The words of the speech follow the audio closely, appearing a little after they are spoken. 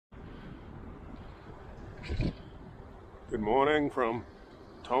Good morning from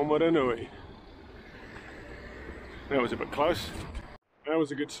Taumaranui. That was a bit close. That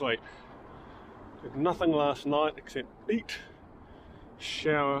was a good sleep. Did nothing last night except eat,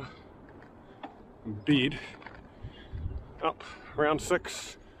 shower, and bed. Up around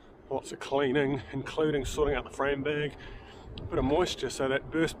 6, lots of cleaning, including sorting out the frame bag. A bit of moisture, so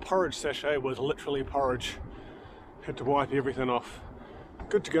that burst porridge sachet was literally porridge. Had to wipe everything off.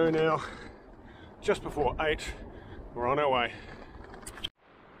 Good to go now. Just before 8, we're on our way.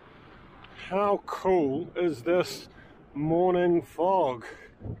 How cool is this morning fog?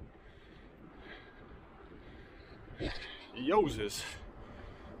 Yozers.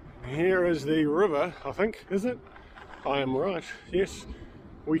 Here is the river, I think, is it? I am right, yes.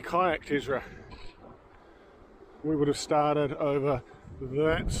 We kayaked, Ezra. We would have started over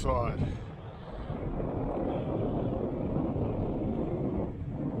that side.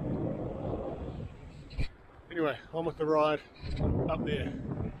 Anyway, on with the ride up there.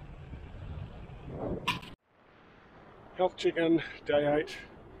 Health check-in, day 8.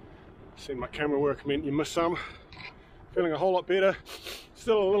 See, my camera work meant you missed some. Feeling a whole lot better.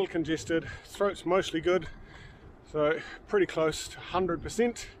 Still a little congested. Throat's mostly good. So pretty close to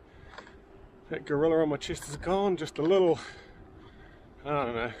 100%. That gorilla on my chest is gone. Just a little, I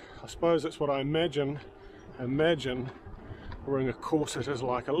don't know. I suppose that's what I imagine. Wearing a corset is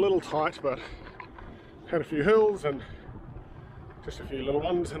like a little tight, but had a few hills and just a few little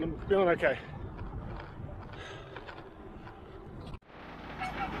ones, and I'm feeling okay.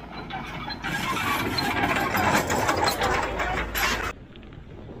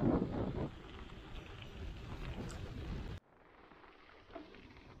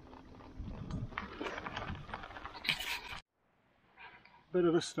 Bit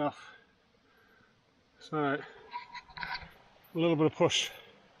of this stuff, so a little bit of push.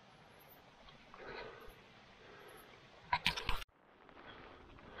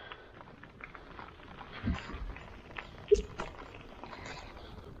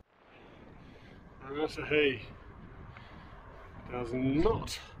 He does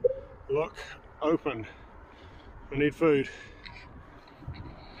not look open. I need food.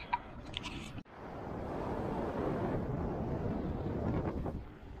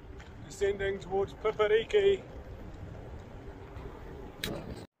 Descending towards Pipariki.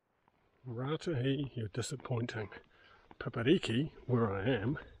 Ratahi, you're disappointing. Pipariki, where I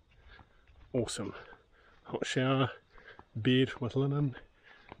am, awesome. Hot shower, bed with linen.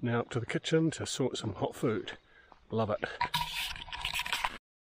 Now up to the kitchen to sort some hot food. Love it.